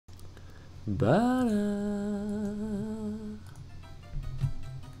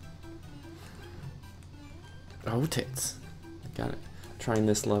Oh, tits. Got it. Trying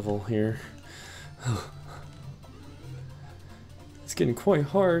this level here. It's getting quite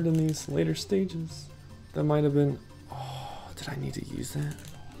hard in these later stages. That might have been... Oh, did I need to use that?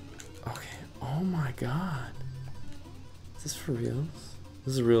 Okay. Oh my god. Is this for real?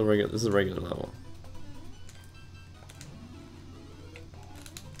 This is a real regular. This is a regular level.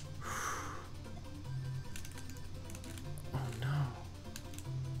 Oh no.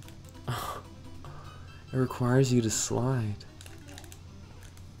 Oh. It requires you to slide.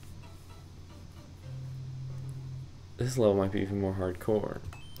 This level might be even more hardcore.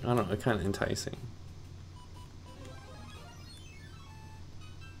 I don't know, kind of enticing.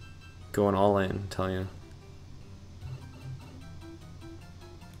 Going all in, tell you.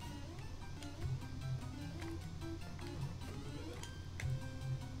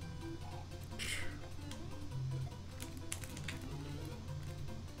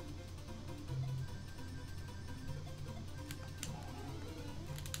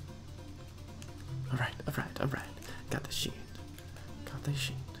 Alright. Got the sheet. Got the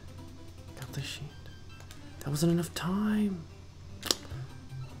sheet. Got the sheet. That wasn't enough time.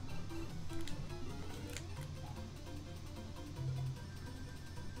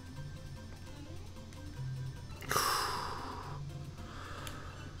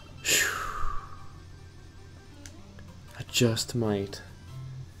 I just might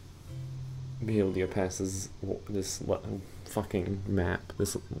be able to get past this fucking map,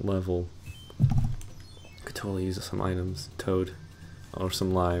 this level. Could totally use some items, Toad, or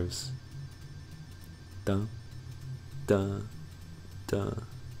some lives. Okay,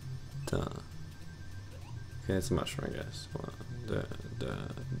 it's a mushroom, I guess.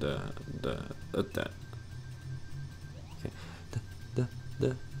 Okay.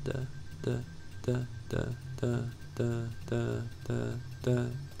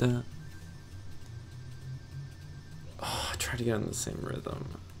 Oh, I tried to get on the same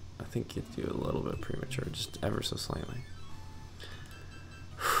rhythm. I think you do a little bit premature, just ever so slightly.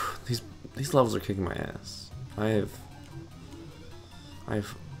 These levels are kicking my ass. I have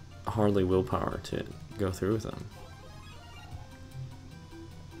hardly willpower to go through with them.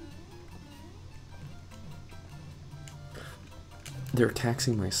 They're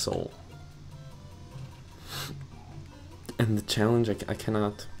taxing my soul. And the challenge, I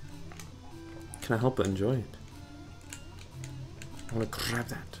cannot help but enjoy it. I want to grab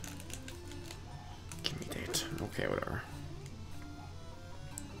that. Give me that. Okay, whatever.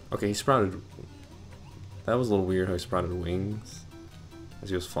 Okay, he sprouted. That was a little weird how he sprouted wings as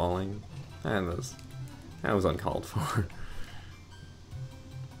he was falling. That was uncalled for.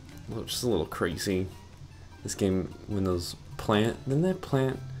 Just a little crazy. This game, when those then that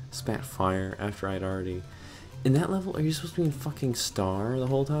plant spat fire after I'd already. In that level, are you supposed to be in fucking star the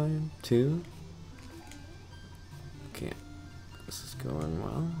whole time too? Okay, this is going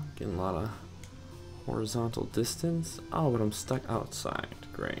well. Getting a lot of horizontal distance. Oh, but I'm stuck outside.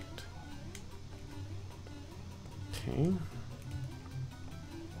 Great. Okay.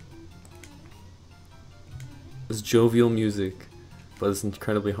 This jovial music, but this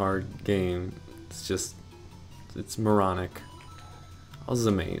incredibly hard game. It's moronic. Oh, this is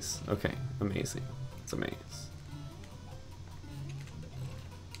a maze. Okay, amazing. It's a maze.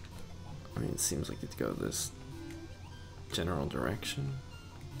 I mean, it seems like it's go this general direction.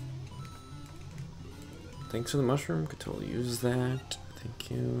 Thanks for the mushroom. Could totally use that. Thank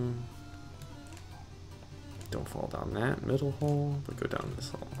you. Don't fall down that middle hole, but go down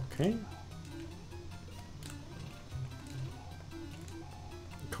this hole. Okay.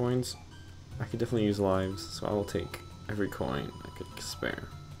 Coins. I could definitely use lives, so I will take every coin I could spare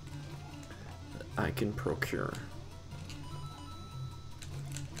that I can procure.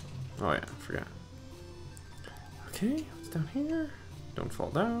 Oh yeah, I forgot. Okay, what's down here? Don't fall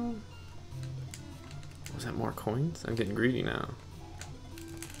down. Was that more coins? I'm getting greedy now.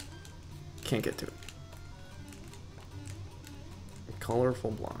 Can't get to it.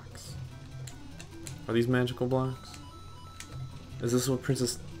 Colorful blocks. Are these magical blocks? Is this what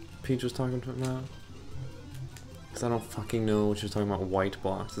Princess Peach was talking about? Because I don't fucking know what she was talking about. White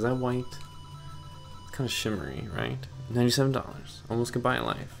blocks. Is that white? It's kind of shimmery, right? $97. Almost could buy a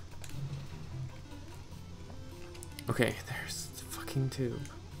life. Okay, there's the fucking tube.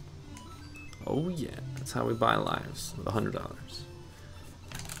 Oh yeah, that's how we buy lives with $100.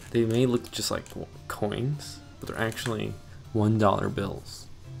 They may look just like coins, but they're actually $1 bills.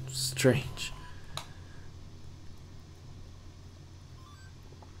 Strange.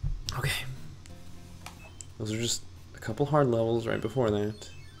 Okay. Those are just a couple hard levels right before that.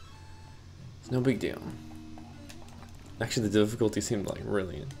 It's no big deal. Actually, the difficulty seemed like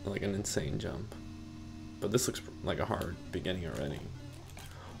really like an insane jump. But this looks like a hard beginning already.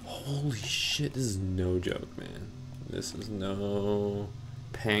 Holy shit, this is no joke, man. This is no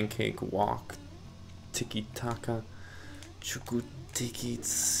pancake walk, tiki taka, chuku tiki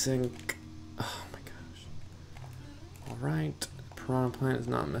sink. Oh my gosh. Alright, Piranha Plant is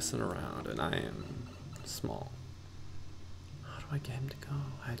not messing around, and I am small. How do I get him to go?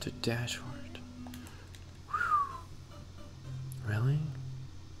 I have to dash for it. Whew. Really?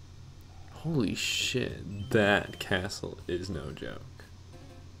 Holy shit, that castle is no joke.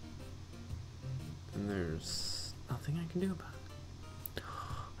 And there's nothing I can do about it.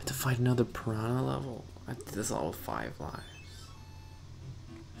 I have to fight another piranha level. I did this all with 5 lives.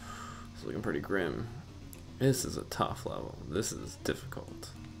 It's looking pretty grim. This is a tough level. This is difficult.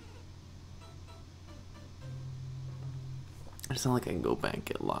 It's not like I can go back and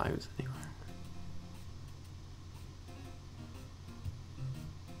get lives anywhere.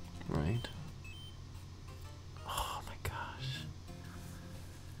 Right? Oh my gosh.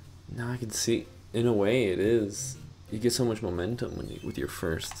 Now I can see, in a way it is. You get so much momentum when with your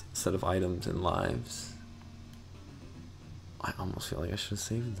first set of items and lives. I almost feel like I should have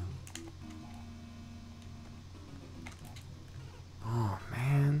saved them. Oh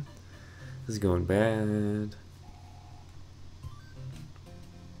man. This is going bad.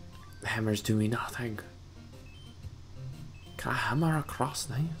 The hammers do me nothing. Can I hammer across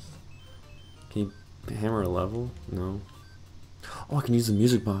these? Can you hammer a level? No. Oh, I can use the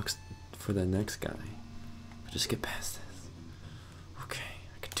music box for the next guy. Just get past this. Okay,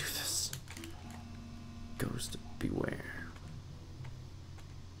 I can do this. Ghost beware.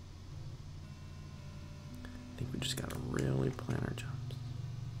 I think we just gotta really plan our jumps.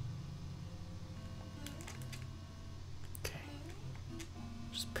 Okay.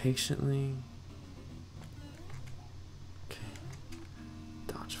 Just patiently. Okay.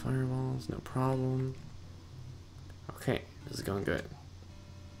 Dodge fireballs, no problem. Okay, this is going good.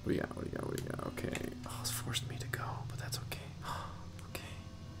 What do you got? What do you got? What do you got? Okay. Oh, it's forced me to go, but that's okay. Okay.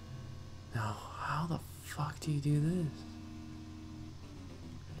 Now, how the fuck do you do this?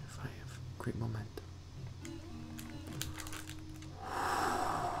 If I have great momentum.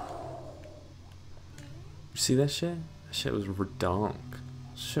 You see that shit? That shit was redonk.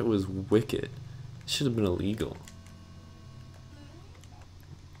 Shit was wicked. Should have been illegal.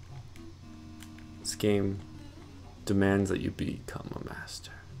 This game demands that you become a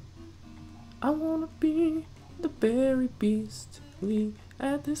master. I wanna be the berry beast. We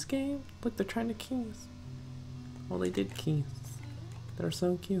at this game. Look, they're trying to kiss. Well, they did kiss. They're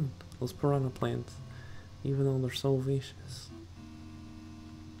so cute. Those piranha plants. Even though they're so vicious.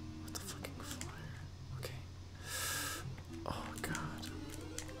 What the fucking fire? Okay. Oh god.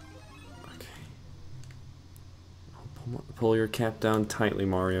 Okay. Pull your cap down tightly,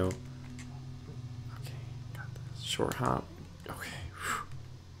 Mario. Okay, got this. Short hop. Okay.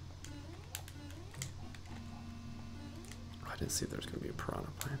 I didn't see there's gonna be a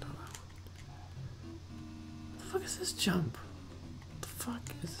piranha plant on that one. What the fuck is this jump? What the fuck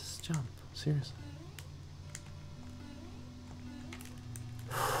is this jump? Seriously.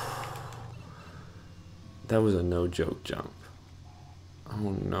 That was a no joke jump.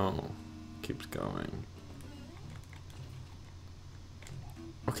 Oh no. Keeps going.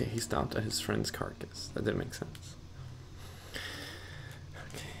 Okay, he stopped at his friend's carcass. That didn't make sense.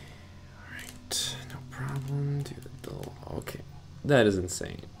 Okay, alright. No problem. Do the bill. Okay. That is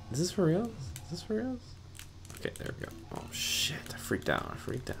insane. Is this for real? Is this for real? Okay, there we go. Oh shit, I freaked out. I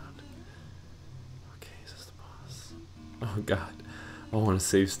freaked out. Okay, is this the boss? Oh god. I want to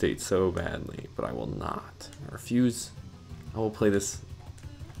save state so badly, but I will not. I refuse. I will play this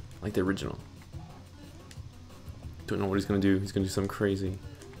like the original. Don't know what he's gonna do. He's gonna do something crazy.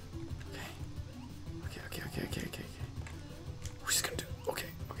 Okay. What's he gonna do? Okay.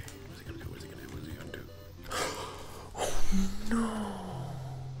 What's he gonna do? What's he gonna do? Oh no!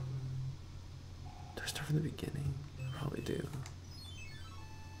 Do I start from the beginning? I probably do.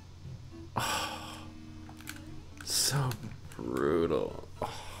 Oh, so brutal.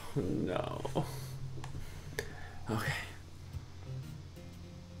 Oh no. Okay.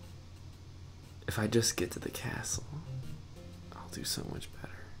 If I just get to the castle, I'll do so much better.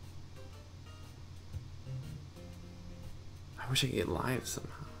 I wish I could get live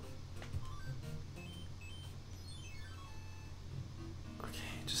somehow.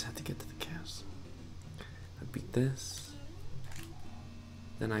 Okay, just have to get to the castle. I beat this.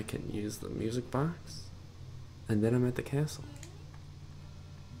 Then I can use the music box. And then I'm at the castle.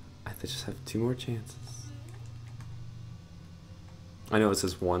 I just have 2 more chances. I know it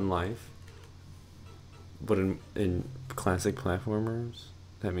says 1 life, But in classic platformers,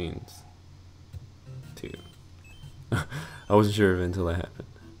 that means 2. I wasn't sure of it until that happened.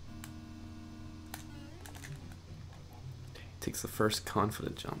 Takes the first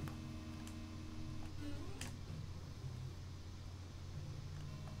confident jump.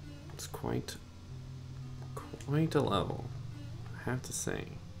 It's quite a level, I have to say.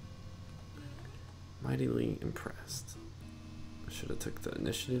 Mightily impressed. I should have took the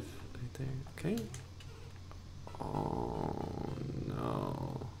initiative right there. Okay. Oh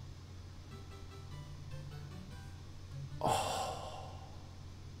no. Oh.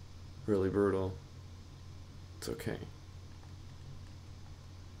 Really brutal. It's okay.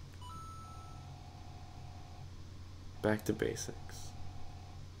 Back to basics.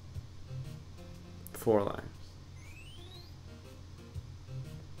 4 lives.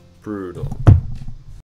 Brutal.